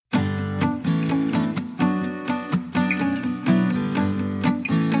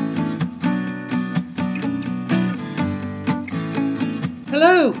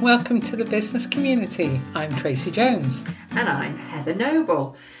Hello, welcome to the business community. I'm Tracy Jones. And I'm Heather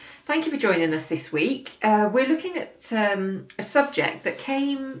Noble. Thank you for joining us this week. We're looking at a subject that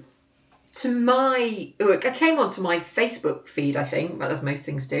came onto my Facebook feed, I think, well, as most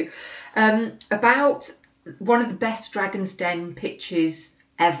things do, about one of the best Dragon's Den pitches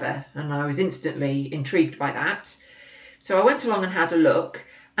ever. And I was instantly intrigued by that. So I went along and had a look.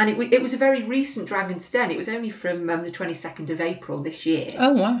 And it was a very recent Dragon's Den. It was only from the 22nd of April this year.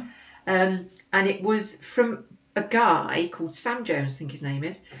 Oh, wow. And it was from a guy called Sam Jones, I think his name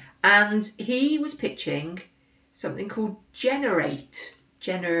is. And he was pitching something called Generate.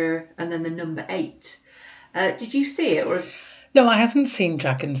 And then the number 8. Did you see it? Or No, I haven't seen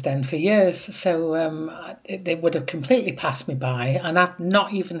Dragon's Den for years, so they would have completely passed me by. And I've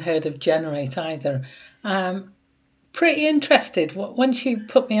not even heard of Generate either. Pretty interested. Once you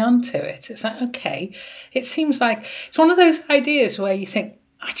put me onto it, it's like, okay, it seems like it's one of those ideas where you think,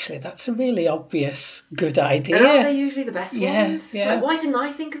 actually, that's a really obvious good idea. And aren't they usually the best ones? Yeah. Like, why didn't I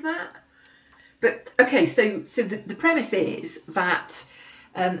think of that? But, okay, so the premise is that,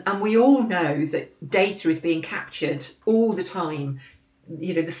 and we all know that data is being captured all the time.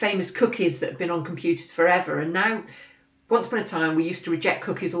 You know, the famous cookies that have been on computers forever. And now, once upon a time, we used to reject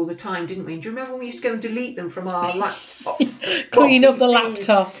cookies all the time, didn't we? Do you remember when we used to go and delete them from our laptops? Clean up the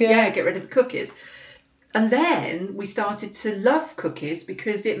laptop, Yeah, get rid of the cookies. And then we started to love cookies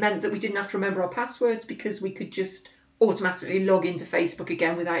because it meant that we didn't have to remember our passwords because we could just automatically log into Facebook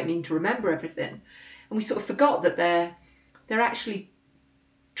again without needing to remember everything. And we sort of forgot that they're actually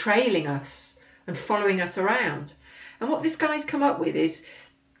trailing us and following us around. And what this guy's come up with is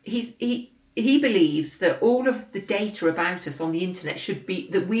he believes that all of the data about us on the internet should be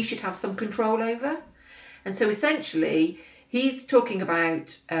that we should have some control over. And so essentially he's talking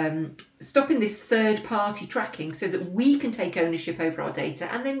about stopping this third-party tracking so that we can take ownership over our data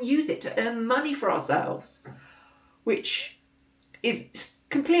and then use it to earn money for ourselves, which is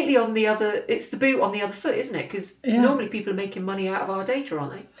completely it's the boot on the other foot, isn't it? Because normally people are making money out of our data,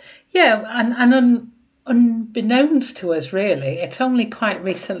 aren't they? Yeah, and unbeknownst to us, really, it's only quite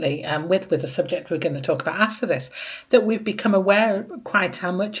recently, with a subject we're going to talk about after this, that we've become aware quite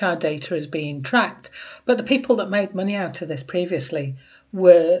how much our data is being tracked. But the people that made money out of this previously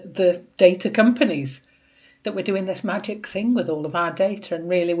were the data companies that were doing this magic thing with all of our data, and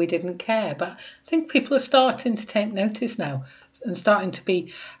really we didn't care. But I think people are starting to take notice now and starting to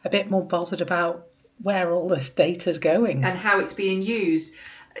be a bit more bothered about where all this data's going. And how it's being used.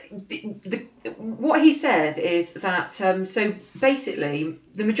 What he says is that, so basically,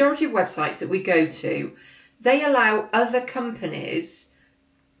 the majority of websites that we go to, they allow other companies,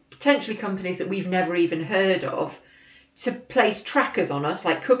 potentially companies that we've never even heard of, to place trackers on us,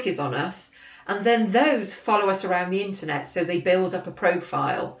 like cookies on us, and then those follow us around the internet, so they build up a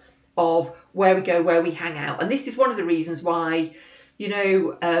profile of where we go, where we hang out. And this is one of the reasons why, you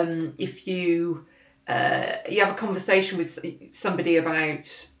know, if you have a conversation with somebody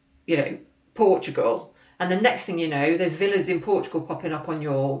about, you know, Portugal, and the next thing you know, there's villas in Portugal popping up on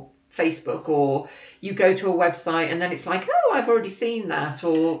your Facebook, or you go to a website and then it's like, oh, I've already seen that.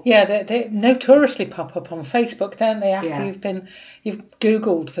 Or they notoriously pop up on Facebook, don't they, after you've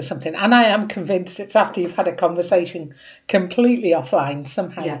Googled for something. And I am convinced it's after you've had a conversation completely offline.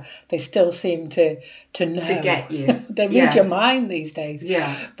 Somehow they still seem to know. To get you. They read your mind these days.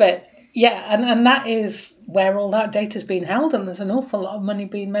 Yeah. But yeah, and that is where all that data's been held, and there's an awful lot of money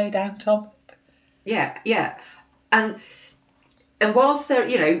being made out of it. Yeah. And whilst there,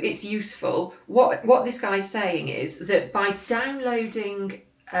 you know, it's useful, what this guy's saying is that by downloading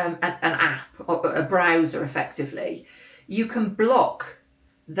an app, or a browser effectively, you can block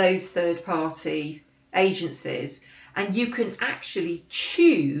those third-party agencies, and you can actually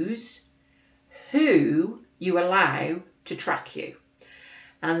choose who you allow to track you.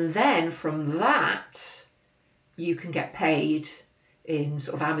 And then from that, you can get paid in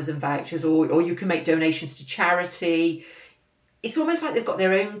sort of Amazon vouchers, or you can make donations to charity. It's almost like they've got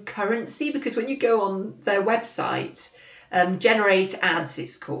their own currency, because when you go on their website, Generate Ads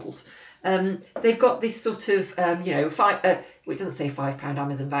it's called, they've got this sort of, it doesn't say £5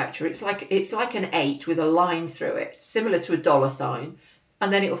 Amazon voucher, it's like an 8 with a line through it, similar to a $sign,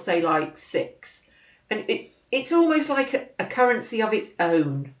 and then it'll say like 6. And it's almost like a currency of its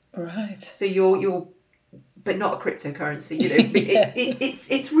own. Right. So you're but not a cryptocurrency, you know.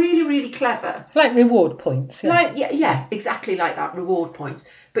 It's really, really clever. Like reward points. Yeah, exactly like that, reward points.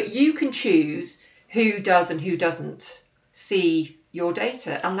 But you can choose who does and who doesn't see your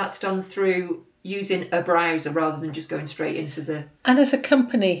data, and that's done through using a browser rather than just going straight into the... And as a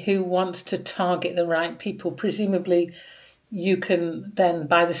company who wants to target the right people, presumably you can then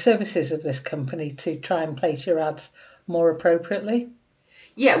buy the services of this company to try and place your ads more appropriately.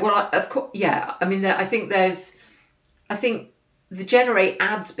 Yeah, well, of course, yeah. I mean, I think the generate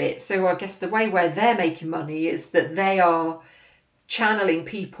ads bit. So I guess the way where they're making money is that they are channeling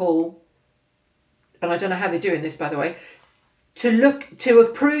people, and I don't know how they're doing this, by the way, to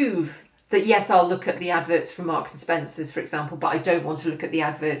approve that, yes, I'll look at the adverts from Marks and Spencer's, for example, but I don't want to look at the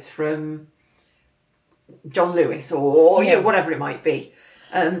adverts from John Lewis or Yeah. whatever it might be.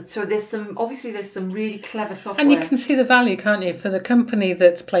 So there's some really clever software. And you can see the value, can't you, for the company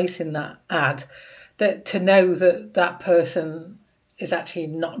that's placing that ad, that to know that that person is actually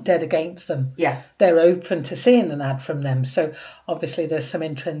not dead against them. Yeah. They're open to seeing an ad from them. So obviously there's some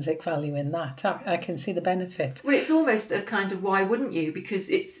intrinsic value in that. I can see the benefit. Well, it's almost a kind of why wouldn't you? Because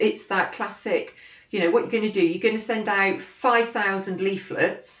it's that classic, what you're going to do. You're going to send out 5,000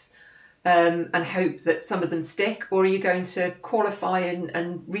 leaflets and hope that some of them stick, or are you going to qualify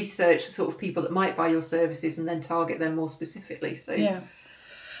and research the sort of people that might buy your services and then target them more specifically? So yeah.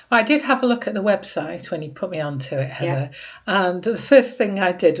 I did have a look at the website when you put me onto it, Heather, and the first thing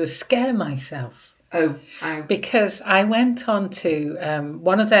I did was scare myself. Oh, how? Because I went on to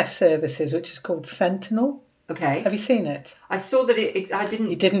one of their services, which is called Sentinel. Okay. Have you seen it? I saw that I didn't.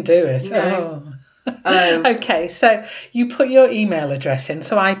 You didn't do it? No. Oh. Okay, so you put your email address in.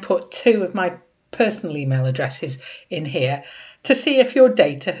 So I put 2 of my personal email addresses in here to see if your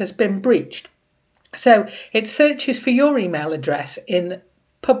data has been breached. So it searches for your email address in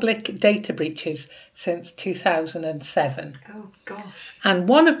public data breaches since 2007. Oh gosh. And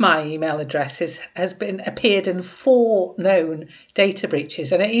one of my email addresses has appeared in 4 known data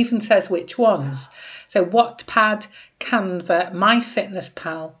breaches, and it even says which ones. So Wattpad, Canva,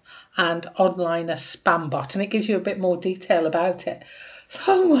 MyFitnessPal, and Onliner Spambot, and it gives you a bit more detail about it. So,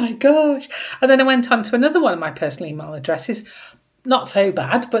 oh my gosh. And then I went on to another one of my personal email addresses, not so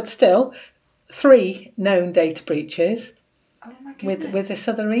bad, but still 3 known data breaches. Oh my goodness. With this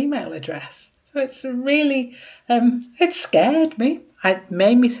other email address. So it's really, it scared me. It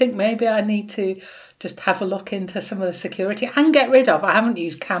made me think maybe I need to just have a look into some of the security and get rid of. I haven't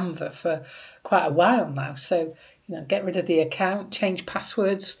used Canva for quite a while now. So, get rid of the account, change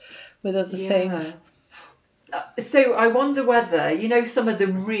passwords with other things. So I wonder whether, some of the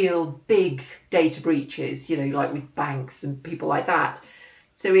real big data breaches, like with banks and people like that.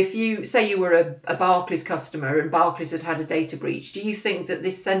 So if you say you were a Barclays customer and Barclays had a data breach, do you think that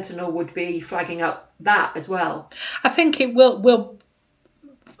this Sentinel would be flagging up that as well? I think it will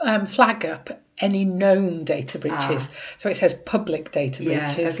flag up any known data breaches. So it says public data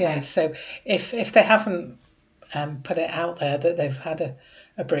breaches. Okay. Yeah. So if they haven't put it out there that they've had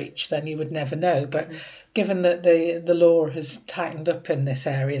a breach, then you would never know. But given that the law has tightened up in this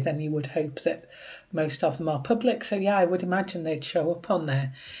area, then you would hope that most of them are public. So yeah, I would imagine they'd show up on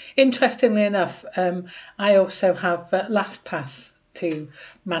there. Interestingly enough, I also have LastPass to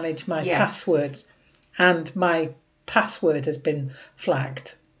manage my passwords, and my password has been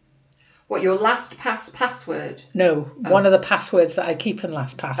flagged. What, your LastPass password? No, one of the passwords that I keep in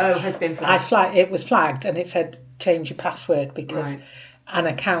LastPass. Oh, has been flagged. It was flagged, and it said change your password because an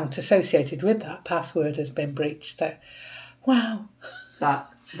account associated with that password has been breached. So, wow.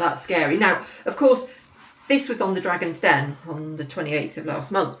 That's scary. Now, of course, this was on the Dragon's Den on the 28th of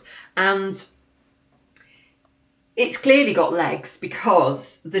last month, and it's clearly got legs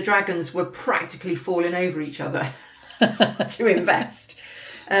because the dragons were practically falling over each other to invest.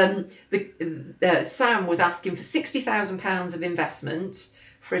 Sam was asking for £60,000 of investment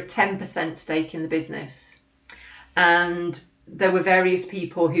for a 10% stake in the business, and there were various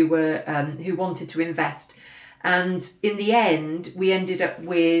people who wanted to invest. And in the end, we ended up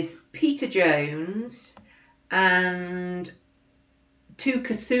with Peter Jones and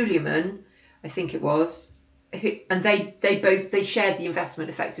Tuka Suleiman, I think it was, and they shared the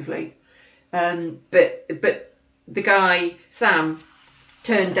investment effectively. But the guy Sam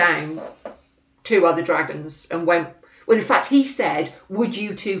turned down 2 other dragons and went. Well, in fact, he said, "Would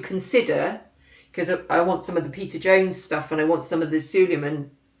you 2 consider?" Because I want some of the Peter Jones stuff and I want some of the Suleiman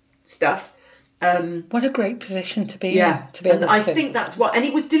stuff. What a great position to be in. Yeah, to be able I think that's what, and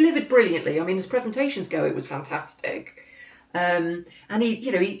it was delivered brilliantly. I mean, as presentations go, it was fantastic. And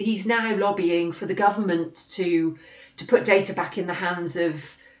he's now lobbying for the government to put data back in the hands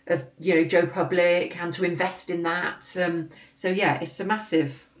of Joe Public and to invest in that. So yeah, it's a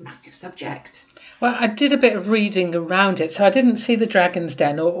massive subject. Well, I did a bit of reading around it, so I didn't see the Dragon's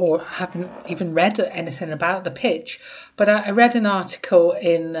Den or haven't even read anything about the pitch, but I read an article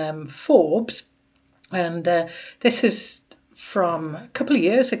in Forbes, and this is from a couple of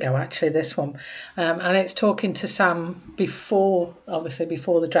years ago, actually, this one. And it's talking to Sam before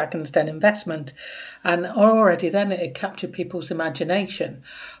the Dragon's Den investment. And already then it had captured people's imagination.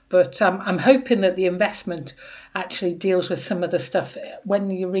 But I'm hoping that the investment actually deals with some of the stuff. When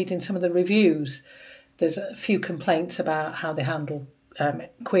you're reading some of the reviews, there's a few complaints about how they handle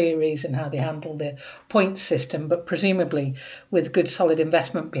queries and how they handle the points system, but presumably with good solid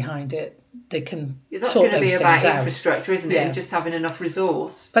investment behind it, they can That's sort going to be those about things out. infrastructure, isn't it? Yeah. And just having enough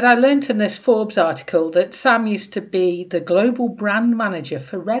resource. But I learnt in this Forbes article that Sam used to be the global brand manager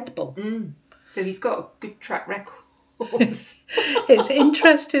for Red Bull. So he's got a good track record. It's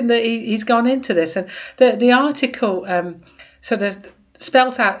interesting that he's gone into this, and the article so there's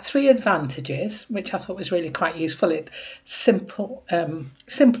spells out 3 advantages, which I thought was really quite useful. It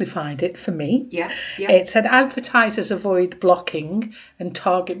simplified it for me. Yeah. It said advertisers avoid blocking and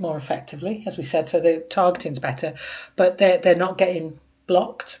target more effectively, as we said, so the targeting's better, but they're not getting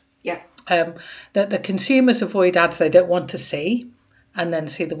blocked. Yeah. That the consumers avoid ads they don't want to see, and then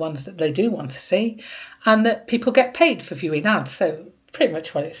see the ones that they do want to see, and that people get paid for viewing ads. So pretty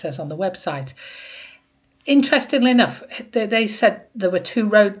much what it says on the website. Interestingly enough, they said there were 2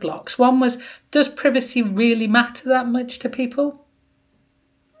 roadblocks. One was, does privacy really matter that much to people?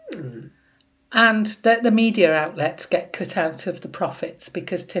 And that the media outlets get cut out of the profits,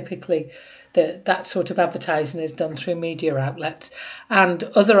 because typically that sort of advertising is done through media outlets. And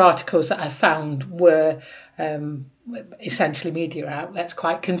other articles that I found were essentially media outlets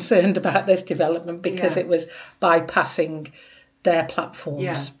quite concerned about this development because it was bypassing their platforms.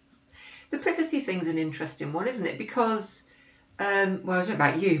 Yeah. The privacy thing's an interesting one, isn't it? Because, well, I don't know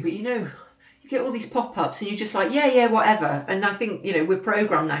about you, but you get all these pop-ups and you're just like, yeah, whatever. And I think, we're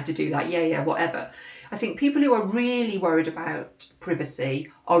programmed now to do that, yeah, whatever. I think people who are really worried about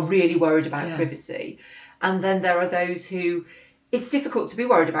privacy are really worried about privacy. And then there are those who, it's difficult to be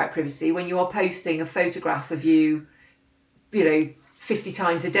worried about privacy when you are posting a photograph of you, 50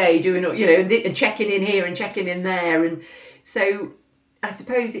 times a day, doing, and checking in here and checking in there. And so I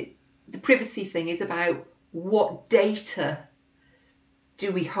suppose the privacy thing is about what data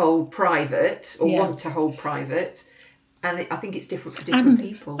do we hold private or want to hold private, and I think it's different for different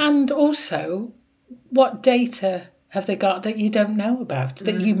people. And also, what data have they got that you don't know about,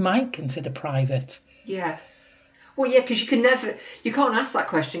 that you might consider private? Yes. Well, yeah, because you can't ask that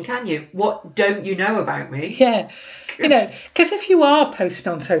question, can you? What don't you know about me? Yeah. Because if you are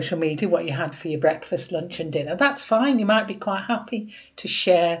posting on social media what you had for your breakfast, lunch and dinner, that's fine. You might be quite happy to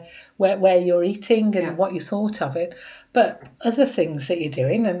share where you're eating and what you thought of it. But other things that you're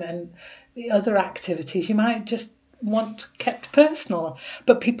doing and the other activities, you might just want kept personal.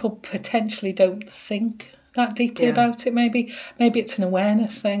 But people potentially don't think that deeply about it, maybe. Maybe it's an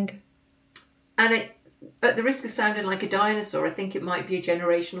awareness thing. And at the risk of sounding like a dinosaur, I think it might be a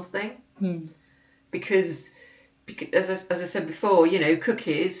generational thing. Because as I said before,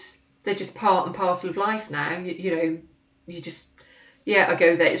 cookies, they're just part and parcel of life now. You just, I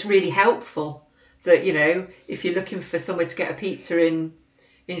go there. It's really helpful that, if you're looking for somewhere to get a pizza in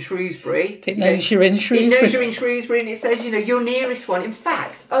Shrewsbury. It knows you're in Shrewsbury. It knows you're in Shrewsbury, and it says, your nearest one. In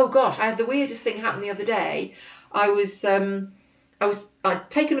fact, oh gosh, I had the weirdest thing happen the other day. I'd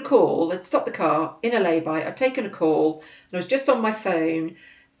taken a call, I'd stopped the car in a lay-by, I'd taken a call, and I was just on my phone,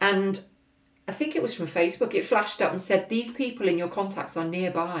 and I think it was from Facebook, it flashed up and said, these people in your contacts are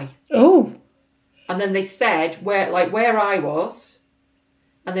nearby. Oh. And then they said where I was,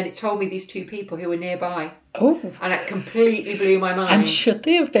 and then it told me these 2 people who were nearby. Oh. And it completely blew my mind. And should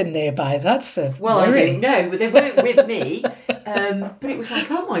they have been nearby? That's the Well, worry. I don't know, but they weren't with me. But it was like,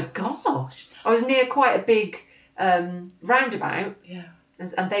 oh my gosh. I was near quite a big roundabout,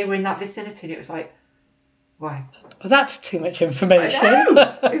 and they were in that vicinity, and it was like, wow. Well, that's too much information. I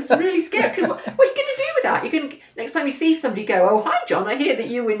know. It's really scary, because what are you going to do with that? Next time you see somebody, go, oh, hi John, I hear that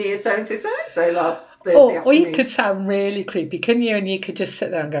you were near so-and-so last Thursday afternoon. Or you could sound really creepy, couldn't you? And you could just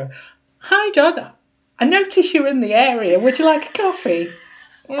sit there and go, hi John, I noticed you're in the area, would you like a coffee?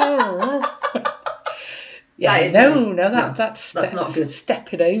 That's not good.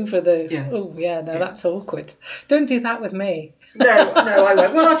 Stepping over the. That's awkward. Don't do that with me. No, I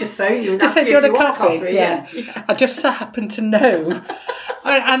won't. Well, I'll just phone you and just ask say, you if do you you want a coffee. Yeah. I just so happen to know,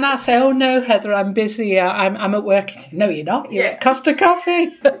 and I'll say, oh no, Heather, I'm busy. I'm at work. No, you're not. You're at Costa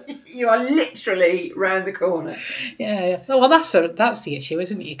Coffee. You are literally round the corner. Yeah. Well, that's the issue,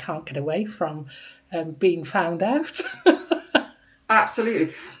 isn't it? You can't get away from being found out.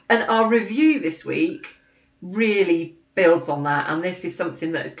 Absolutely. And our review this week really builds on that, and this is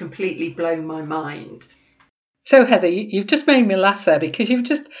something that has completely blown my mind. So Heather, you've just made me laugh there, because you've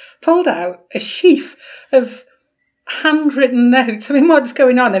just pulled out a sheaf of handwritten notes. I mean, what's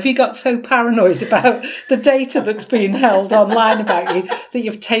going on? Have you got so paranoid about the data that's being held online about you that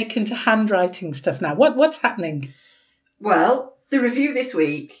you've taken to handwriting stuff now? What's happening? Well, the review this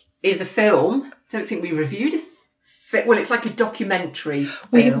week is a film. Don't think we reviewed well, it's like a documentary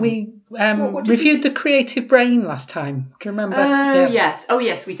film. We reviewed The Creative Brain last time. Do you remember? Oh, yes. Oh,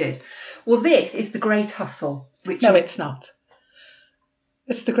 yes, we did. Well, this is The Great Hustle. No, it's not.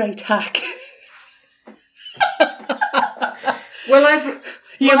 It's The Great Hack.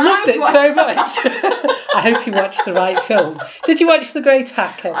 You loved it so much. I hope you watched the right film. Did you watch The Great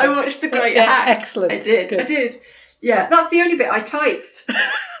Hack? I watched The Great Hack. Excellent. I did. Yeah, that's the only bit I typed.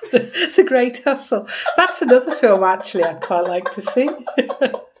 The Great Hustle. That's another film, actually, I'd quite like to see.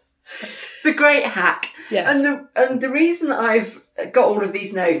 The Great Hack. Yes. And the reason I've got all of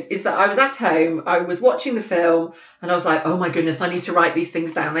these notes is that I was at home, I was watching the film, and I was like, oh my goodness, I need to write these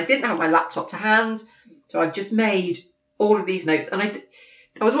things down. I didn't have my laptop to hand, so I've just made all of these notes. And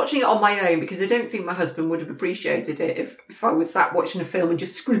I was watching it on my own because I don't think my husband would have appreciated it if I was sat watching a film and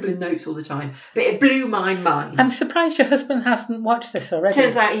just scribbling notes all the time. But it blew my mind. I'm surprised your husband hasn't watched this already.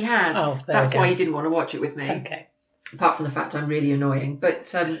 Turns out he has. Oh, that's why he didn't want to watch it with me. Okay. Apart from the fact I'm really annoying.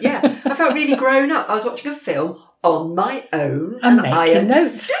 But yeah, I felt really grown up. I was watching a film on my own and I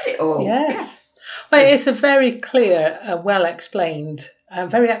understood it all. Yes. Well, it's a very clear, well explained,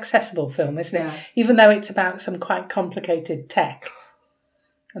 very accessible film, isn't it? Yeah. Even though it's about some quite complicated tech.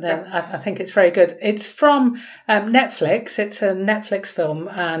 Then I think it's very good. It's from Netflix. It's a Netflix film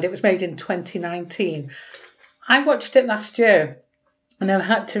and it was made in 2019. I watched it last year and I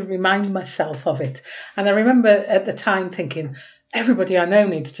had to remind myself of it. And I remember at the time thinking, everybody I know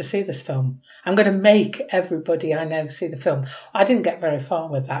needs to see this film. I'm going to make everybody I know see the film. I didn't get very far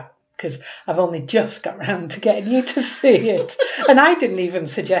with that because I've only just got round to getting you to see it. And I didn't even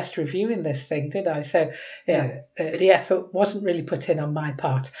suggest reviewing this thing, did I? So, yeah, the effort wasn't really put in on my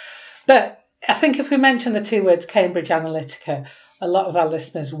part. But I think if we mention the two words Cambridge Analytica, a lot of our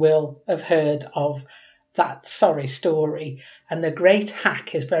listeners will have heard of that sorry story. And The Great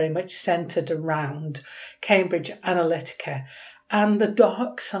Hack is very much centred around Cambridge Analytica and the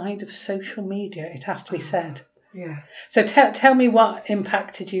dark side of social media, it has to be said. Yeah. So tell me what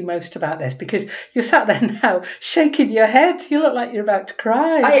impacted you most about this, because you're sat there now shaking your head. You look like you're about to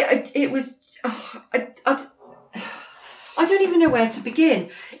cry. I don't even know where to begin.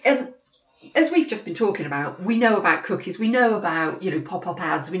 As we've just been talking about, we know about cookies, we know about pop-up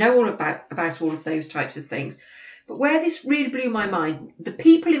ads, we know all about all of those types of things. But where this really blew my mind, the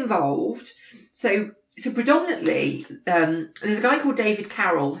people involved. So predominantly, there's a guy called David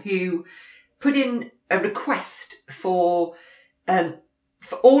Carroll who put in a request for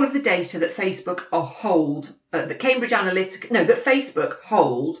all of the data that Facebook hold, that Cambridge Analytica,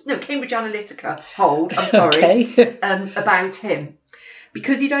 Cambridge Analytica hold, I'm sorry, Okay. About him.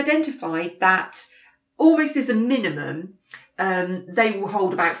 Because he'd identified that almost as a minimum, they will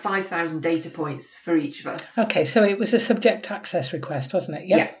hold about 5,000 data points for each of us. Okay, so it was a subject access request, wasn't it?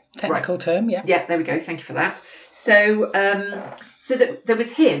 Yeah. Technical term, yeah. Yeah, there we go. Thank you for that. So, so that there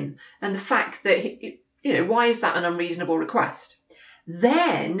was him and the fact that, why is that an unreasonable request?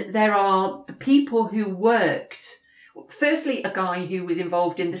 Then there are the people who worked. Firstly, a guy who was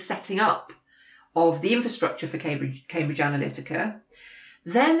involved in the setting up of the infrastructure for Cambridge Analytica.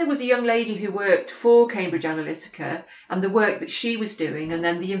 Then there was a young lady who worked for Cambridge Analytica and the work that she was doing, and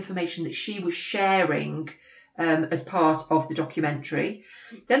then the information that she was sharing as part of the documentary.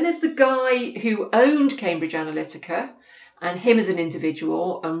 Then there's the guy who owned Cambridge Analytica and him as an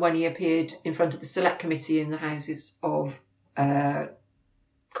individual, and when he appeared in front of the select committee in the Houses of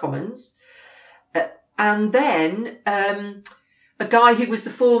Commons. And then a guy who was the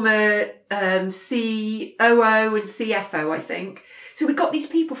former COO and CFO, I think. So we got these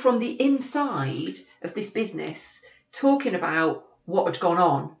people from the inside of this business talking about what had gone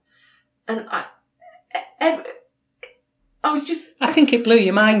on. And I was just... I think it blew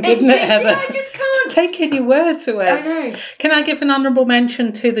your mind, didn't it, Heather? Yeah, I just can't. It's taking your words away. I know. Can I give an honourable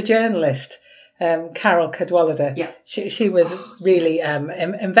mention to the journalist, Carol Cadwallader? Yeah. She was really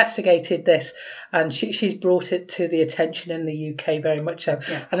investigated this, and she's brought it to the attention in the UK very much so.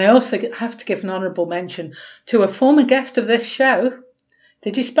 Yeah. And I also have to give an honourable mention to a former guest of this show.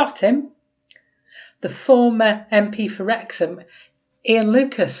 Did you spot him? The former MP for Wrexham, Ian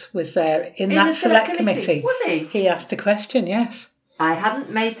Lucas, was there in that the select committee. Was he? He asked a question, yes. I hadn't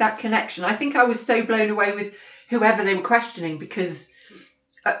made that connection. I think I was so blown away with whoever they were questioning because...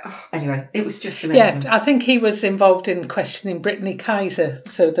 anyway, it was just amazing. Yeah, I think he was involved in questioning Brittany Kaiser,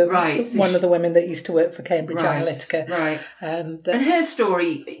 so one of the women that used to work for Cambridge Analytica. Right. And her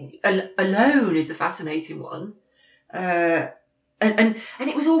story alone is a fascinating one. And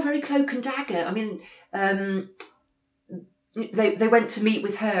it was all very cloak and dagger. I mean, they went to meet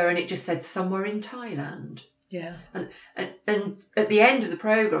with her, and it just said somewhere in Thailand. Yeah. And at the end of the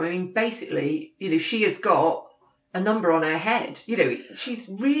programme, I mean, basically, she has got a number on her head. She's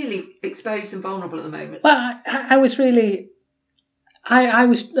really exposed and vulnerable at the moment. Well, I was really... I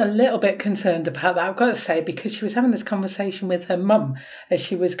was a little bit concerned about that, I've got to say, because she was having this conversation with her mum as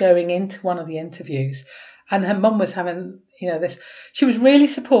she was going into one of the interviews. And her mum was having, this... She was really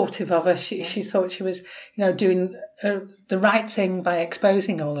supportive of her. She thought she was, doing the right thing by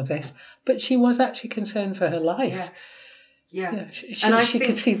exposing all of this. But she was actually concerned for her life. Yeah. She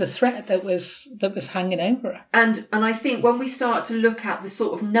could see the threat that was hanging over her. And I think when we start to look at the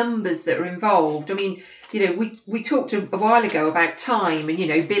sort of numbers that are involved, I mean, we talked a while ago about time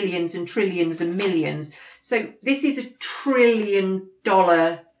and, billions and trillions and millions. So this is $1 trillion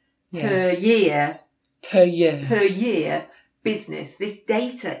per year. Per year business. This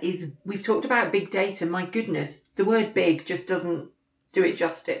data we've talked about big data. My goodness, the word big just doesn't do it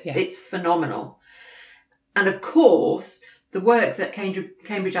justice. Yeah. It's phenomenal. And of course, the work that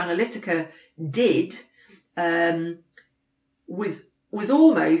Cambridge Analytica did was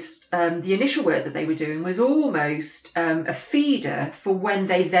almost, the initial work that they were doing was almost a feeder for when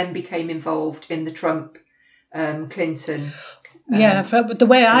they then became involved in the Trump, Clinton. But the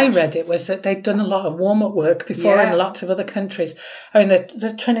way I read it was that they'd done a lot of warm-up work before in lots of other countries. I mean,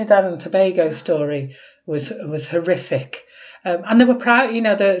 the Trinidad and Tobago story was horrific. And they were proud,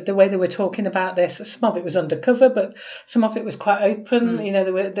 the way they were talking about this. Some of it was undercover, but some of it was quite open.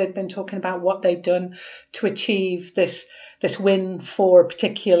 They'd been talking about what they'd done to achieve this win for a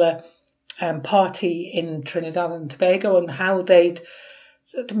particular party in Trinidad and Tobago, and how they'd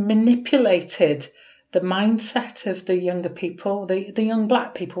sort of manipulated the mindset of the younger people, the young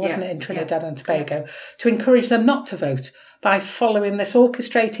black people, wasn't it, in Trinidad and Tobago, to encourage them not to vote by following this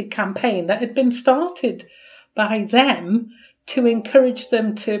orchestrated campaign that had been started by them to encourage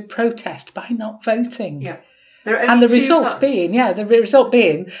them to protest by not voting. Yeah. And the result being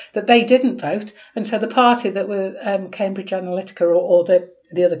that they didn't vote, and so the party that were Cambridge Analytica or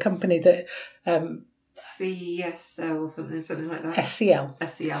the other company that CSL or something like that. SCL,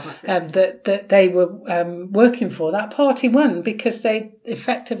 that's it. That they were working for, that party won because they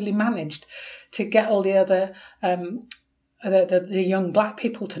effectively managed to get all the other the young black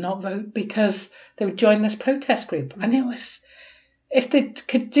people to not vote because they would join this protest group. And it was, if they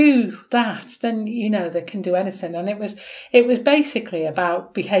could do that, then they can do anything. And it was basically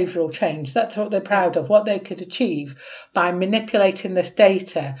about behavioural change. That's what they're proud of, what they could achieve by manipulating this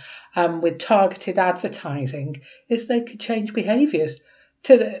data with targeted advertising, is they could change behaviours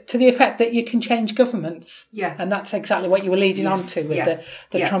to the effect that you can change governments. Yeah. And that's exactly what you were leading on to with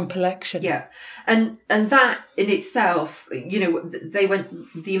the Trump election. Yeah. And that in itself, the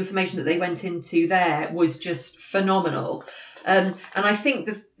information that they went into there was just phenomenal. And I think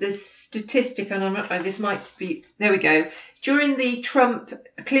the statistic, and this might be, there we go. During the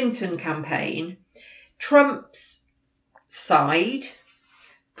Trump-Clinton campaign, Trump's side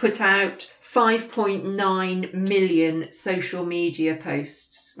put out 5.9 million social media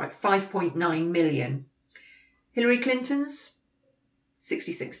posts, right? 5.9 million. Hillary Clinton's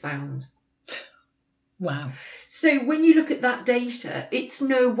 66,000. Wow. So when you look at that data, it's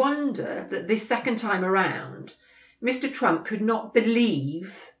no wonder that this second time around, Mr. Trump could not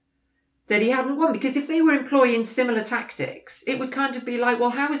believe that he hadn't won, because if they were employing similar tactics, it would kind of be like,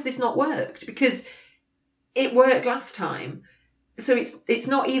 well, how has this not worked? Because it worked last time. So it's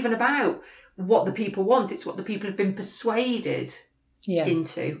not even about what the people want, it's what the people have been persuaded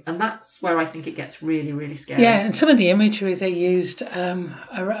into. And that's where I think it gets really, really scary. Yeah, and some of the imagery they used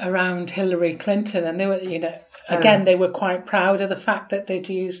around Hillary Clinton, and they were, again, they were quite proud of the fact that they'd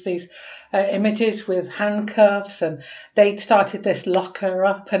used these images with handcuffs, and they'd started this lock her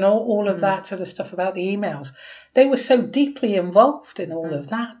up and all of that sort of stuff about the emails. They were so deeply involved in all of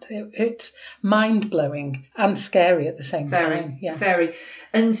that. It's mind-blowing and scary at the same time. Yeah. Very.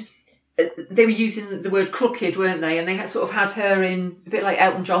 And they were using the word crooked, weren't they? And they had had her in a bit like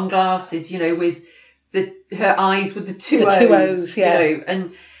Elton John glasses, with her eyes with the two O's,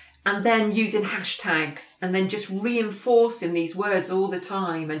 and then using hashtags and then just reinforcing these words all the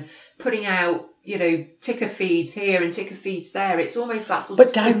time and putting out, ticker feeds here and ticker feeds there. It's almost that sort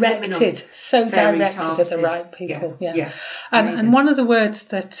of directed, directed at the right people. Yeah. And one of the words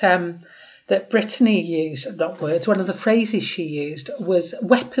that Brittany used, one of the phrases she used was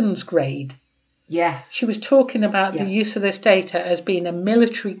weapons grade. Yes. She was talking about the use of this data as being a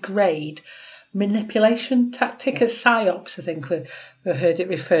military grade manipulation tactic, as psyops, I think we heard it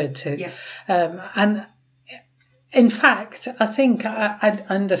referred to. Yeah. And In fact, I think I'd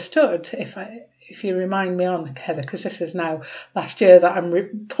understood, if you remind me on, Heather, because this is now last year that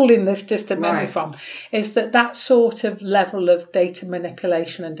I'm pulling this distant memory from, is that sort of level of data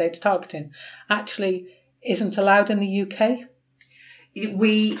manipulation and data targeting actually isn't allowed in the UK.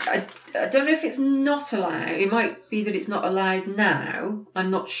 I don't know if it's not allowed. It might be that it's not allowed now.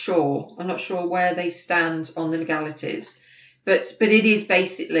 I'm not sure. I'm not sure where they stand on the legalities, but it is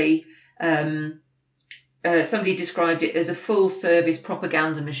basically. Somebody described it as a full service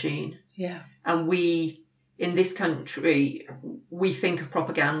propaganda machine. Yeah. And we, in this country, we think of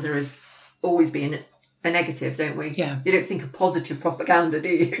propaganda as always being a negative, don't we? Yeah. You don't think of positive propaganda, do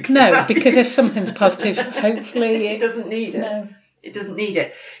you? No, because if something's positive, hopefully it doesn't need it. No. It doesn't need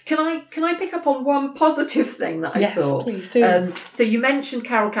it. Can I pick up on one positive thing that I saw? Yes, please do. So you mentioned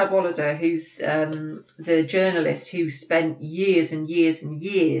Carol Cadwallader, who's the journalist who spent years and years and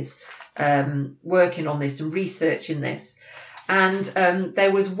years working on this and researching this. And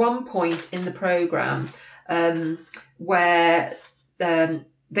there was one point in the programme where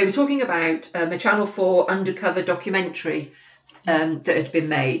they were talking about a Channel 4 undercover documentary that had been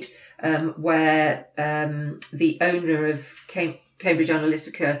made where the owner of Cambridge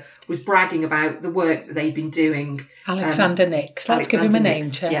Analytica was bragging about the work that they'd been doing. Alexander Nix. Let's give him a name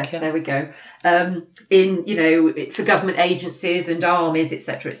check. Yes, there we go. In for government agencies and armies,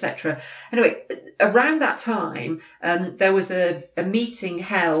 etc., etc. Anyway, around that time, there was a meeting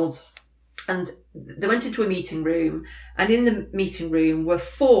held, and they went into a meeting room, and in the meeting room were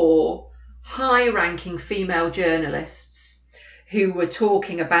 4 high-ranking female journalists who were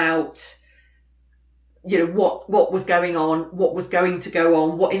talking about, what was going on, what was going to go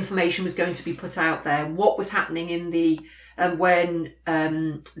on, what information was going to be put out there, what was happening in the when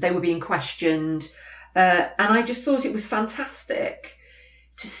they were being questioned, and I just thought it was fantastic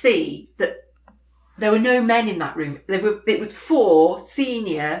to see that there were no men in that room. It was 4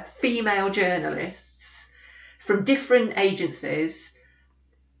 senior female journalists from different agencies,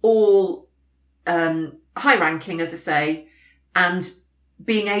 all high ranking, as I say, and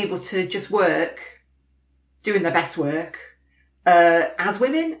being able to just work, doing their best work as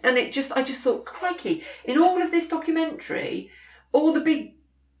women. And I just thought, crikey, in all of this documentary, all the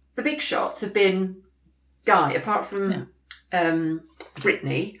big shots have been guy, apart from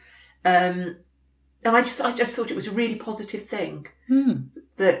Brittany. And I just thought it was a really positive thing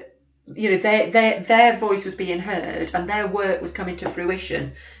that their voice was being heard and their work was coming to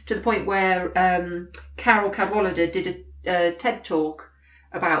fruition, to the point where Carol Cadwallader did a TED talk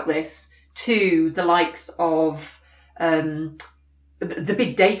about this to the likes of the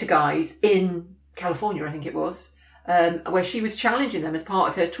big data guys in California, I think it was, where she was challenging them as part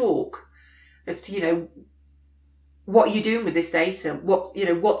of her talk as to, what are you doing with this data? What's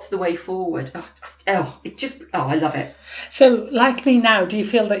the way forward? I love it. So, like me now, do you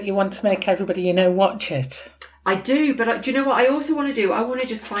feel that you want to make everybody watch it? I do, but do you know what I also want to do? I want to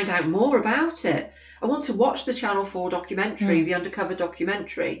just find out more about it. I want to watch the Channel 4 documentary, the undercover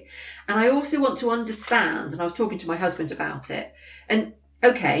documentary. And I also want to understand, and I was talking to my husband about it, and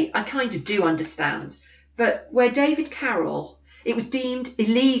okay, I kind of do understand, but where David Carroll, it was deemed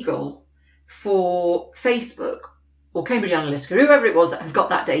illegal for Facebook or Cambridge Analytica, whoever it was that have got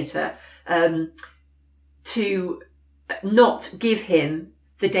that data, to not give him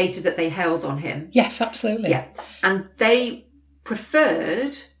the data that they held on him. Yes, absolutely. Yeah. And they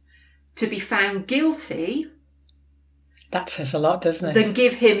preferred to be found guilty. That says a lot, doesn't it? Than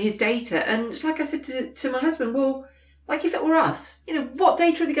give him his data. And it's like I said to my husband, well, like if it were us, what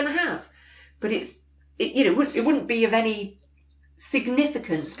data are they going to have? But it wouldn't be of any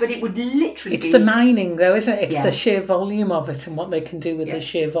significance, but it would literally be... It's the mining, though, isn't it? It's the sheer volume of it and what they can do with the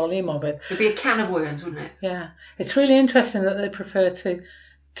sheer volume of it. It'd be a can of worms, wouldn't it? Yeah. It's really interesting that they prefer to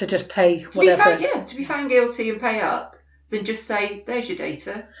just pay whatever. To be found guilty and pay up than just say, there's your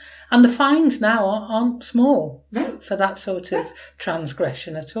data. And the fines now aren't small no. for that sort of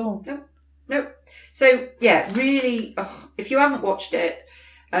transgression at all. No. So, really, if you haven't watched it,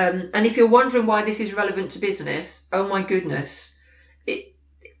 and if you're wondering why this is relevant to business, oh my goodness,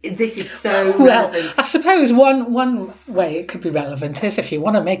 this is so relevant. I suppose one way it could be relevant is if you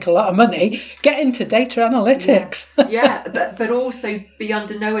want to make a lot of money, get into data analytics. Yes. But also be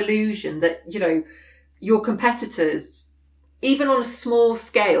under no illusion that, your competitors, even on a small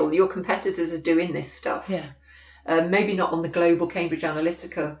scale, your competitors are doing this stuff. Yeah. Maybe not on the global Cambridge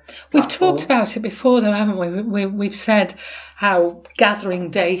Analytica platform. We've talked about it before, though, haven't we? We've said how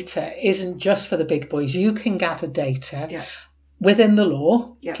gathering data isn't just for the big boys. You can gather data within the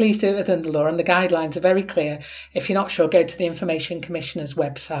law. Yeah. Please do it within the law, and the guidelines are very clear. If you're not sure, go to the Information Commissioner's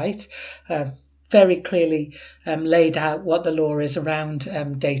website. very clearly laid out what the law is around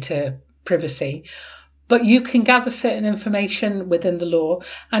data privacy. But you can gather certain information within the law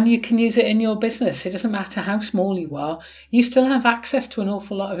and you can use it in your business. It doesn't matter how small you are. You still have access to an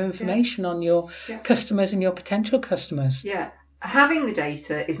awful lot of information on your customers and your potential customers. Yeah. Having the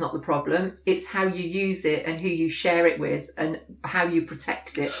data is not the problem. It's how you use it and who you share it with and how you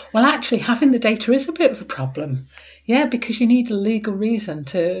protect it. Well, actually, having the data is a bit of a problem. Yeah, because you need a legal reason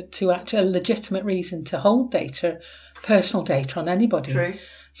to actually, a legitimate reason to hold data, personal data on anybody. True.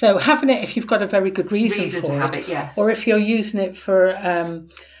 So having it, if you've got a very good reason for to have it, yes. Or if you're using it for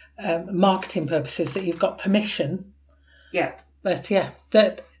marketing purposes, that you've got permission. Yeah. But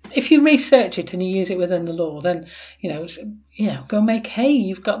that if you research it and you use it within the law, then go make hay.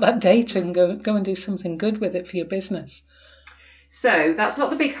 You've got that data and go and do something good with it for your business. So that's not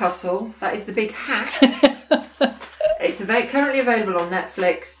the big hustle. That is the big hack. It's currently available on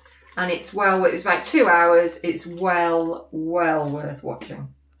Netflix, and it's about 2 hours. It's well worth watching.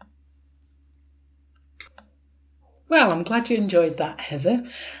 Well, I'm glad you enjoyed that, Heather.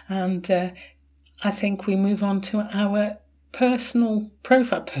 And I think we move on to our personal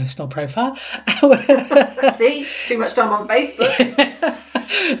profile. See, too much time on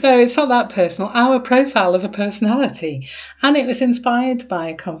Facebook. No, it's not that personal. Our profile of a personality. And it was inspired by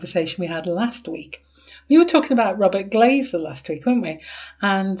a conversation we had last week. We were talking about Robert Glazer last week, weren't we?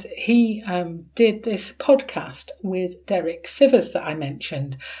 And he did this podcast with Derek Sivers that I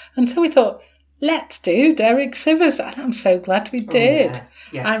mentioned. And so we thought, let's do Derek Sivers. And I'm so glad we did. Yeah.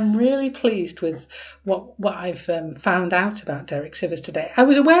 Yes. I'm really pleased with what I've found out about Derek Sivers today. I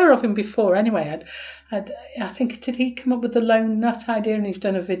was aware of him before anyway. I think, did he come up with the lone nut idea? And he's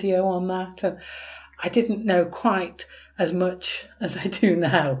done a video on that. I didn't know quite as much as I do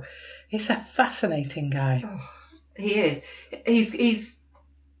now. He's a fascinating guy. Oh, he is. He's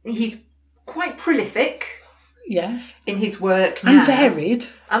quite prolific. Yes. In his work now. And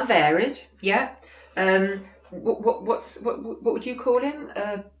varied. Yeah. What would you call him?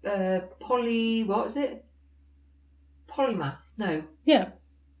 What is it? Polymath? No. Yeah.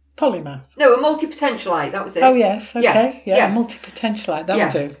 Polymath. No, a multi-potentialite. That was it. Oh yes. Okay. Yes. Yeah. Yes. Multi-potentialite.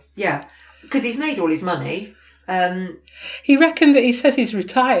 That'll do. Yeah. Because he's made all his money. He reckoned that he says he's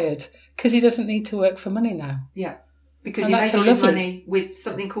retired because he doesn't need to work for money now. Yeah. Because he made all his money with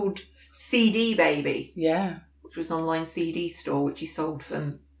something called CD Baby. Yeah. Which was an online CD store which he sold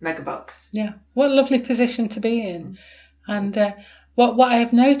for megabucks. Yeah. What a lovely position to be in. And what I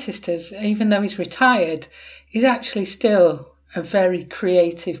have noticed is, even though he's retired, he's actually still a very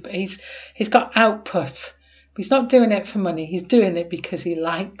creative. He's got output. He's not doing it for money. He's doing it because he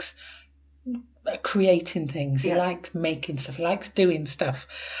likes creating things. He likes making stuff. He likes doing stuff.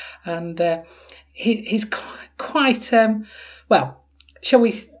 And he's quite well.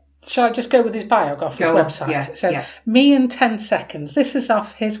 Shall I just go with his bio off his website? Me in 10 seconds. This is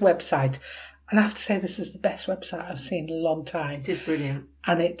off his website. And I have to say, this is the best website I've seen in a long time. It is brilliant.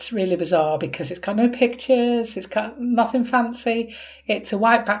 And it's really bizarre because it's got no pictures. It's got nothing fancy. It's a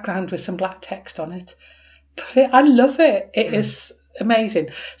white background with some black text on it. But I love it. It is amazing.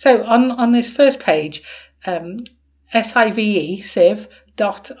 So on this first page, sive.rs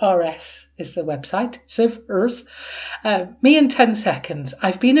is the website. Sivers. Me in 10 seconds.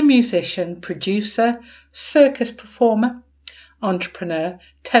 I've been a musician, producer, circus performer, entrepreneur,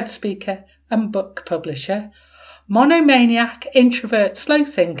 TED speaker and book publisher, monomaniac, introvert, slow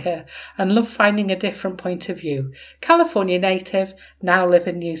thinker and love finding a different point of view. California native, now live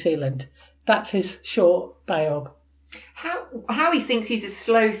in New Zealand. That's his short bio. How he thinks he's a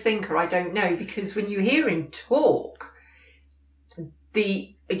slow thinker, I don't know, because when you hear him talk,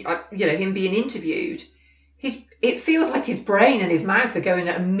 him being interviewed, it feels like his brain and his mouth are going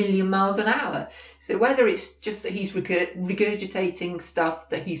at 1,000,000 miles an hour. So whether it's just that he's regurgitating stuff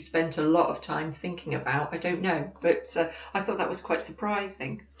that he's spent a lot of time thinking about, I don't know. But I thought that was quite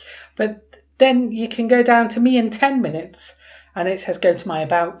surprising. But then you can go down to me in 10 minutes and it says go to my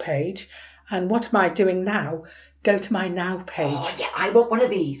about page. And what am I doing now? Go to my now page. Oh, yeah, I want one of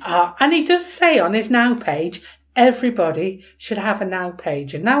these. And he does say on his now page, everybody should have a now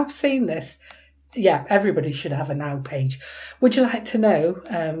page. And now I've seen this. Yeah, everybody should have a now page. Would you like to know,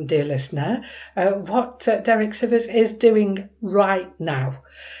 dear listener, what Derek Sivers is doing right now?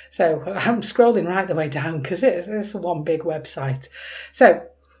 So I'm scrolling right the way down because it's one big website. So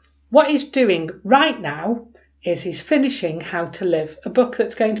what he's doing right now is he's finishing How to Live, a book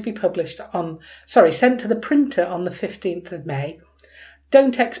that's going to be sent to the printer on the 15th of May.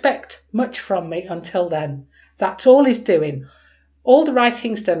 Don't expect much from me until then. That's all he's doing. All the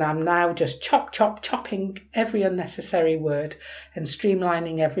writing's done. I'm now just chopping every unnecessary word and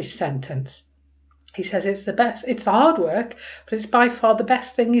streamlining every sentence. He says it's the best. It's the hard work, but it's by far the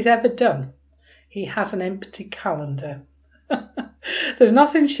best thing he's ever done. He has an empty calendar. There's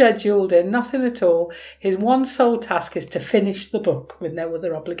nothing scheduled in, nothing at all. His one sole task is to finish the book with no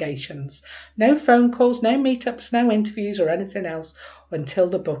other obligations. No phone calls, no meetups, no interviews or anything else until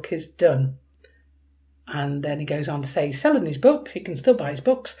the book is done. And then he goes on to say he's selling his books. He can still buy his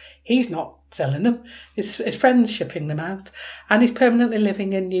books. He's not selling them. His friends shipping them out. And he's permanently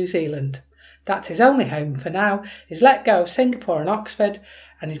living in New Zealand. That's his only home for now. He's let go of Singapore and Oxford,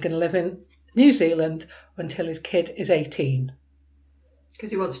 and he's going to live in New Zealand until his kid is 18.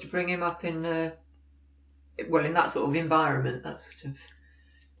 Because he wants to bring him up in that sort of environment, that sort of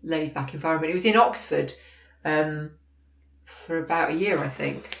laid-back environment. He was in Oxford for about a year, I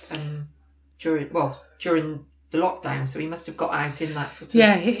think, during the lockdown. So he must have got out in that sort of...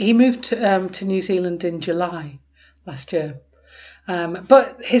 Yeah, he moved to New Zealand in July last year.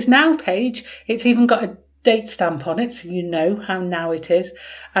 But his Now page, it's even got a date stamp on it, so you know how now it is,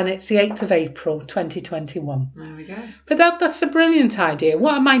 and it's the 8th of April 2021. There we go. But that's a brilliant idea.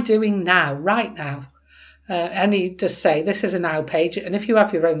 What am I doing now, right now? And he does say this is a Now page, and if you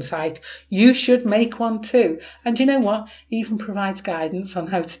have your own site, you should make one too. And you know what? He even provides guidance on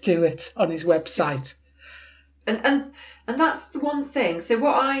how to do it on his website. And that's the one thing. So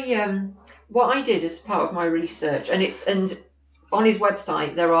what I did as part of my research, and on his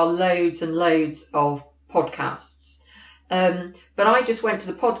website there are loads and loads of podcasts. But I just went to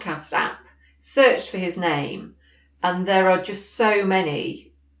the podcast app, searched for his name, and there are just so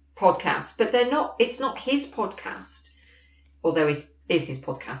many podcasts. But it's not his podcast, although it is his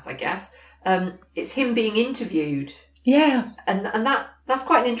podcast, I guess. It's him being interviewed. Yeah. And that's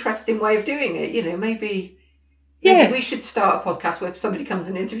quite an interesting way of doing it. You know, maybe we should start a podcast where somebody comes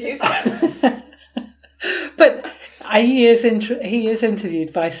and interviews us. But he is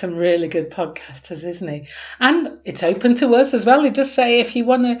interviewed by some really good podcasters, isn't he? And it's open to us as well. He does say, if you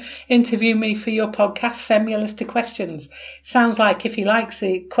want to interview me for your podcast, send me a list of questions. Sounds like if he likes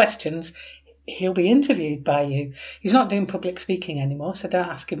the questions, he'll be interviewed by you. He's not doing public speaking anymore, so don't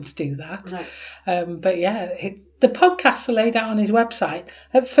ask him to do that. No. But yeah, the podcasts are laid out on his website.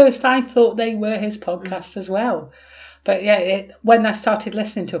 At first, I thought they were his podcasts as well. But yeah, when I started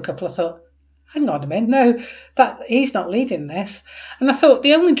listening to a couple, I thought, hang on a minute, no, that he's not leading this. And I thought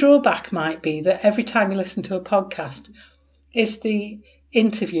the only drawback might be that every time you listen to a podcast, is the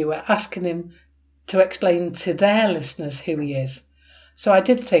interviewer asking him to explain to their listeners who he is. So I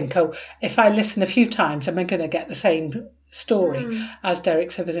did think, if I listen a few times, am I going to get the same story as Derek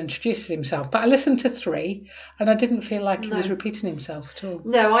Sivers introduces himself? But I listened to 3, and I didn't feel like he was repeating himself at all.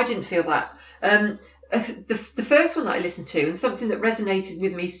 No, I didn't feel that. The first one that I listened to, and something that resonated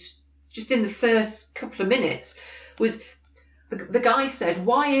with me just in the first couple of minutes, was the guy said,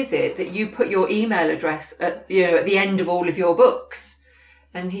 why is it that you put your email address at the end of all of your books?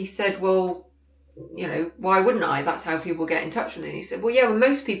 And he said, well, why wouldn't I? That's how people get in touch with me. And he said, well,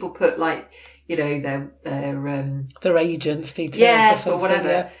 most people put their agent's details, yes, or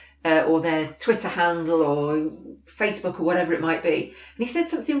whatever, or their Twitter handle or Facebook or whatever it might be. And he said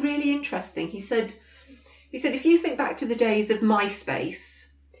something really interesting. He said, if you think back to the days of MySpace,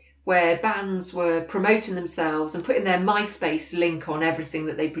 where bands were promoting themselves and putting their MySpace link on everything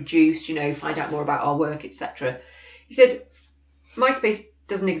that they produced, find out more about our work, etc. He said, MySpace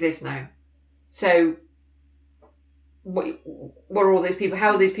doesn't exist now. So what are all those people? How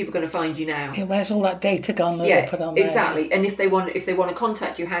are these people going to find you now? Yeah, where's all that data gone that they put on there? Exactly. And if they want to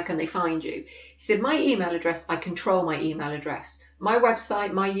contact you, how can they find you? He said, my email address, I control my email address. My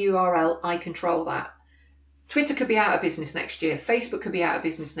website, my URL, I control that. Twitter could be out of business next year. Facebook could be out of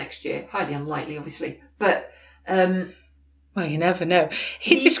business next year. Highly unlikely, obviously. But well, you never know.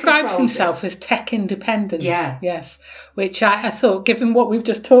 He describes himself as tech independent. Yeah. Yes. Which I thought, given what we've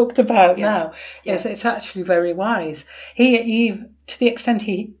just talked about now, yes, it's actually very wise. He to the extent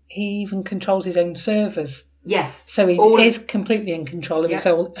he even controls his own servers. Yes. So he is completely in control of his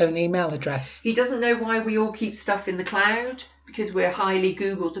own email address. He doesn't know why we all keep stuff in the cloud, because we're highly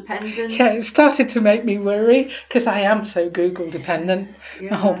Google dependent. Yeah, it started to make me worry, because I am so Google dependent.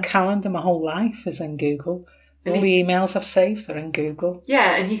 Yeah. My whole calendar, my whole life is in Google. All the emails I've saved are in Google.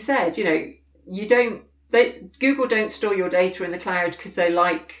 Yeah, and he said, Google don't store your data in the cloud because they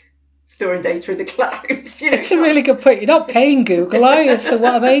like storing data in the cloud. It's a really good point. You're not paying Google, are you? So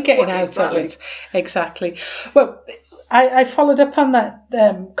what are they getting out of it? Exactly. Well, I followed up on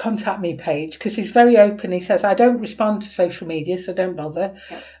that contact me page because he's very open. He says, I don't respond to social media, so don't bother.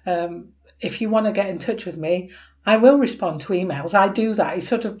 Yeah. If you want to get in touch with me, I will respond to emails. I do that. He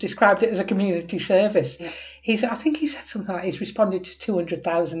sort of described it as a community service. Yeah. I think he said something like he's responded to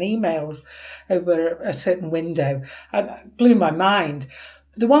 200,000 emails over a certain window. It blew my mind.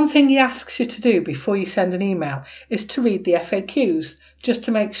 The one thing he asks you to do before you send an email is to read the FAQs, just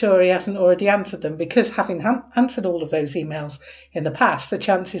to make sure he hasn't already answered them, because having answered all of those emails in the past, the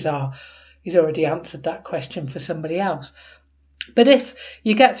chances are he's already answered that question for somebody else. But if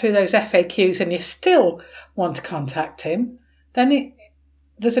you get through those FAQs and you still want to contact him, then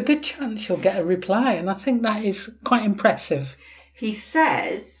there's a good chance you'll get a reply, and I think that is quite impressive. He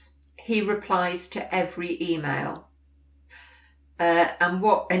says he replies to every email.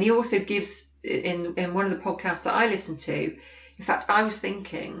 And he also gives, in one of the podcasts that I listen to, in fact, I was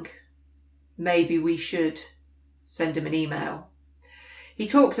thinking maybe we should send him an email. He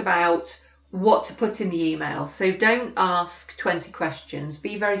talks about what to put in the email. So don't ask 20 questions.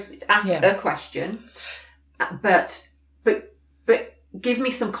 Ask a question, but give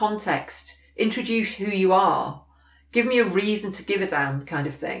me some context. Introduce who you are. Give me a reason to give a damn, kind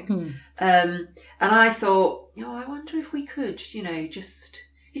of thing. And I thought, I wonder if we could, just.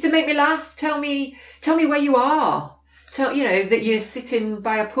 He said, make me laugh. Tell me where you are. That you're sitting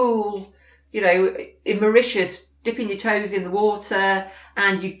by a pool, in Mauritius, dipping your toes in the water,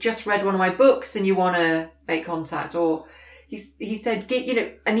 and you just read one of my books and you want to make contact. Or he said,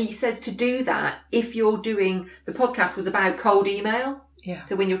 and he says to do that if you're doing, the podcast was about cold email. Yeah.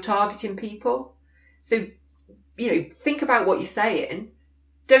 So when you're targeting people. So, think about what you're saying.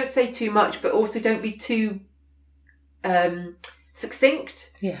 Don't say too much, but also don't be too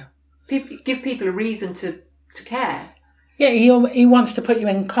succinct. Yeah. Give people a reason to care. Yeah, he wants to put you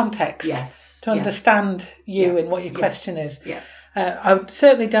in context. Yes. To understand you and what your question is. Yeah. I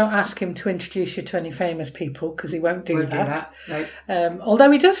certainly don't ask him to introduce you to any famous people, because he won't do that. No. Although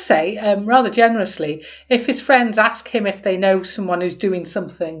he does say, rather generously, if his friends ask him if they know someone who's doing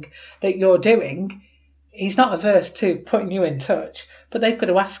something that you're doing, he's not averse to putting you in touch, but they've got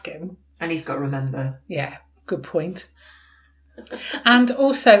to ask him. And he's got to remember. Yeah, good point. And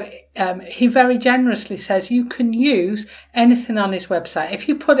also, he very generously says you can use anything on his website. If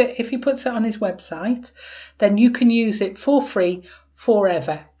he puts it on his website, then you can use it for free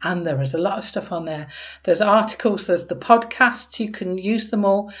forever. And there is a lot of stuff on there. There's articles, there's the podcasts, you can use them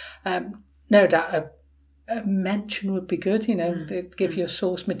all. No doubt a mention would be good, give you a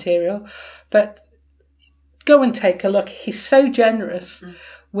source material. But go and take a look. He's so generous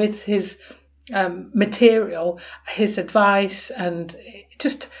with his material, his advice, and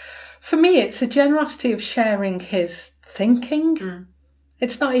just, for me, it's the generosity of sharing his thinking.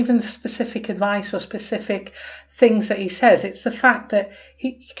 It's not even the specific advice or specific things that he says. It's the fact that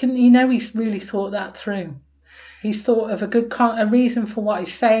he's really thought that through. He's thought of a reason for what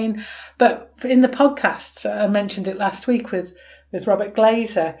he's saying. But in the podcasts, I mentioned it last week with Robert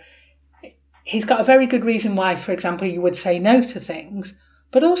Glazer, he's got a very good reason why, for example, you would say no to things.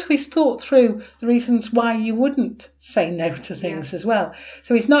 But also he's thought through the reasons why you wouldn't say no to things as well.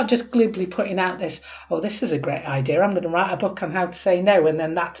 So he's not just glibly putting out this is a great idea, I'm going to write a book on how to say no, and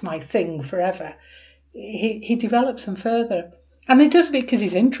then that's my thing forever. He develops them further. And he does it because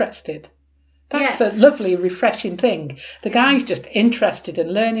he's interested. That's the lovely, refreshing thing. The guy's just interested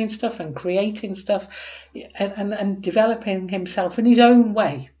in learning stuff and creating stuff and developing himself in his own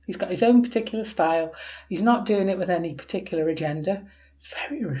way. He's got his own particular style. He's not doing it with any particular agenda. It's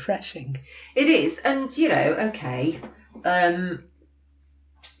very refreshing. It is. And,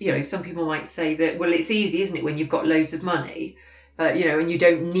 some people might say that, well, it's easy, isn't it, when you've got loads of money, and you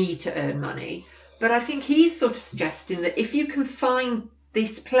don't need to earn money. But I think he's sort of suggesting that if you can find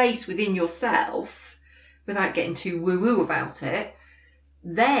this place within yourself, without getting too woo-woo about it,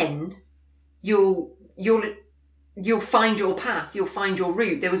 then you'll find your path, you'll find your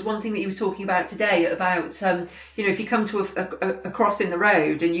route. There was one thing that he was talking about today about, if you come to a cross in the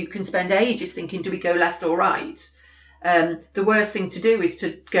road and you can spend ages thinking, do we go left or right? The worst thing to do is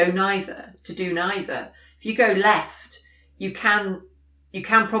to do neither. If you go left, you can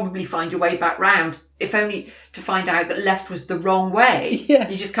probably find your way back round, if only to find out that left was the wrong way.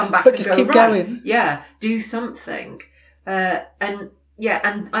 Yes, you just come back but and just go keep right. Going. Yeah, do something. And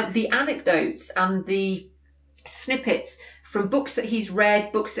the anecdotes and the snippets from books that he's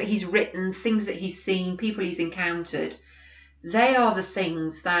read, books that he's written, things that he's seen, people he's encountered, they are the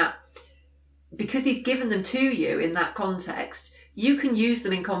things that, because he's given them to you in that context, you can use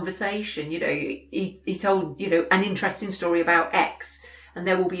them in conversation. He told, an interesting story about X, and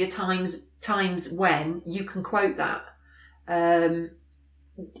there will be times when you can quote that.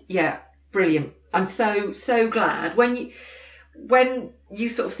 Brilliant. I'm so glad when when you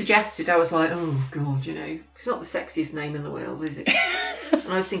sort of suggested, I was like, oh God, it's not the sexiest name in the world, is it?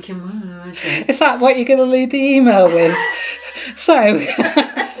 And I was thinking, okay. Is that what you're going to lead the email with? So,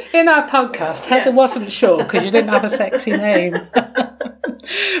 in our podcast, Heather wasn't sure because you didn't have a sexy name.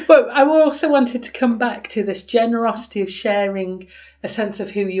 But I also wanted to come back to this generosity of sharing a sense of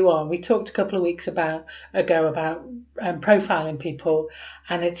who you are. We talked a couple of weeks ago about profiling people,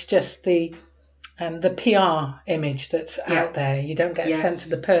 and it's just the PR image that's out there. You don't get a sense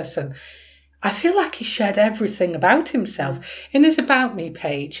of the person. I feel like he shared everything about himself. In his About Me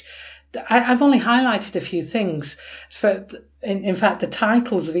page, I've only highlighted a few things, in fact, the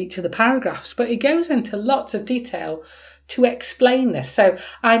titles of each of the paragraphs, but he goes into lots of detail to explain this. So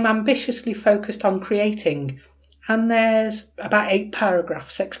I'm ambitiously focused on creating, and there's about 8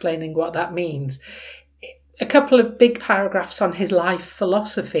 paragraphs explaining what that means. A couple of big paragraphs on his life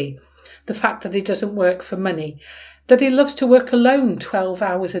philosophy, the fact that he doesn't work for money, that he loves to work alone 12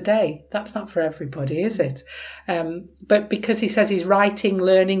 hours a day. That's not for everybody, is it? But because he says he's writing,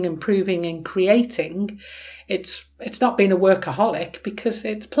 learning, improving and creating, it's not being a workaholic because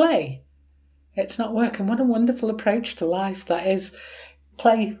it's play. It's not work. And what a wonderful approach to life that is.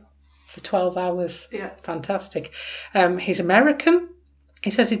 Play for 12 hours. Yeah. Fantastic. He's American. He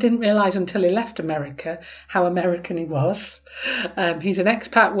says he didn't realise until he left America how American he was. He's an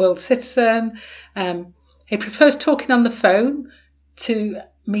expat world citizen. He prefers talking on the phone to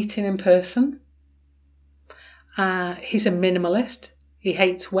meeting in person. He's a minimalist. He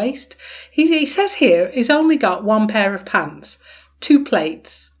hates waste. He says here he's only got 1 pair of pants, 2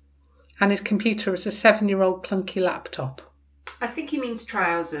 plates, and his computer is a 7-year-old clunky laptop. I think he means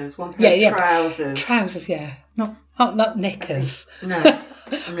trousers. 1 pair of trousers. Trousers, yeah. Not knickers. No.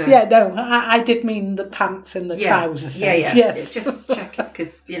 Yeah, no. I did mean the pants and the trousers. Yeah. Yes. Just check it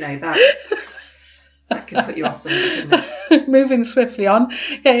because that could put you off something, couldn't it? Moving swiftly on,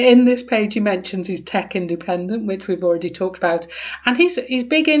 in this page he mentions he's tech independent, which we've already talked about, and he's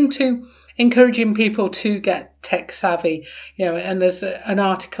big into encouraging people to get tech savvy, and there's an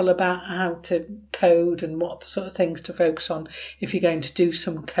article about how to code and what sort of things to focus on if you're going to do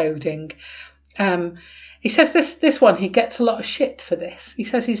some coding. He says this one, he gets a lot of shit for this. He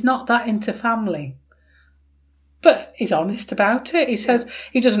says he's not that into family, but he's honest about it. He says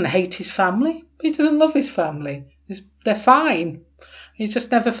he doesn't hate his family. He doesn't love his family. They're fine. He's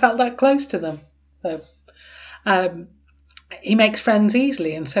just never felt that close to them. So, he makes friends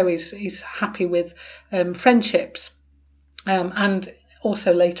easily, and so he's happy with friendships. And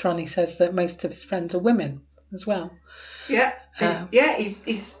also later on, he says that most of his friends are women as well. Yeah,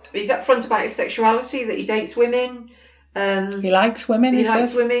 He's upfront about his sexuality, that he dates women. He likes women. He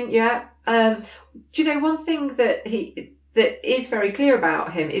likes women. Yeah. Do you know one thing that is very clear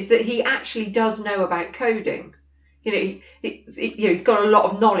about him is that he actually does know about coding. He's got a lot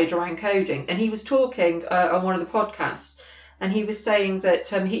of knowledge around coding, and he was talking on one of the podcasts, and he was saying that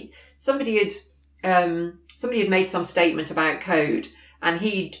somebody had made some statement about code, and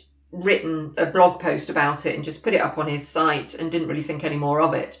he'd written a blog post about it and just put it up on his site and didn't really think any more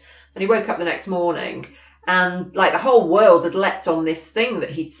of it. And he woke up the next morning, and the whole world had leapt on this thing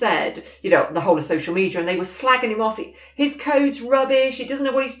that he'd said, the whole of social media, and they were slagging him off. His code's rubbish. He doesn't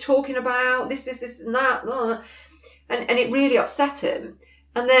know what he's talking about. This, and that. And it really upset him.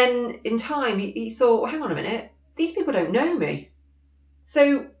 And then in time, he thought, well, hang on a minute. These people don't know me.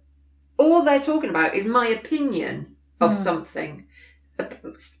 So all they're talking about is my opinion of something.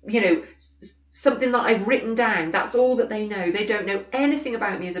 Something that I've written down. That's all that they know. They don't know anything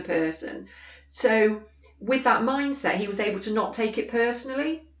about me as a person. So with that mindset, he was able to not take it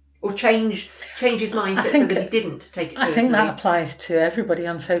personally, or change his mindset so that he didn't take it personally. I think that applies to everybody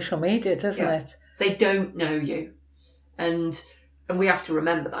on social media, doesn't it? They don't know you, and we have to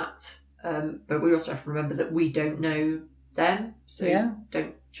remember that. But we also have to remember that we don't know them, so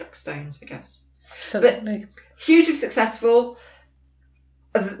don't chuck stones, I guess. Absolutely. But hugely successful,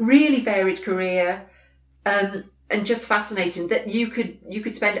 a really varied career, and just fascinating that you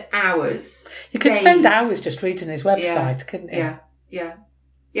could spend hours. You could spend hours just reading his website, couldn't you?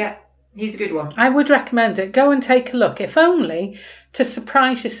 Yeah. He's a good one. I would recommend it. Go and take a look, if only to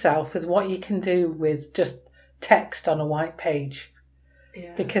surprise yourself with what you can do with just text on a white page.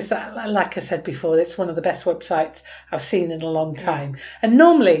 Yeah. Because, like I said before, it's one of the best websites I've seen in a long time. And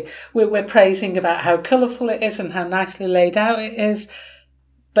normally we're praising about how colourful it is and how nicely laid out it is.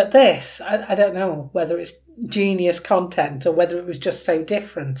 But this, I don't know whether it's genius content or whether it was just so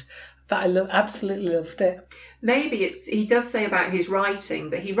different. But I absolutely loved it. Maybe he does say about his writing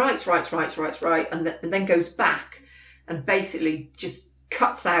that he writes, and then goes back and basically just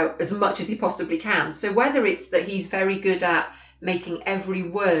cuts out as much as he possibly can. So whether it's that he's very good at making every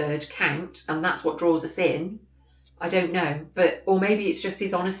word count and that's what draws us in, I don't know. Or maybe it's just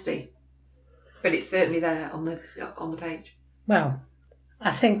his honesty. But it's certainly there on the page. Well,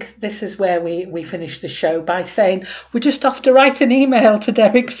 I think this is where we finish the show by saying we're just off to write an email to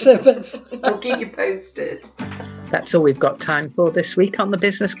Derek Sivers. I'll keep you posted. That's all we've got time for this week on the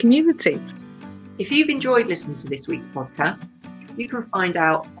Business Community. If you've enjoyed listening to this week's podcast, you can find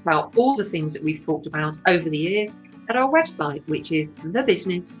out about all the things that we've talked about over the years at our website, which is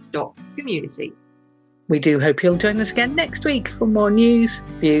thebusiness.community. We do hope you'll join us again next week for more news,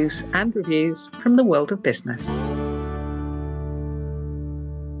 views and reviews from the world of business.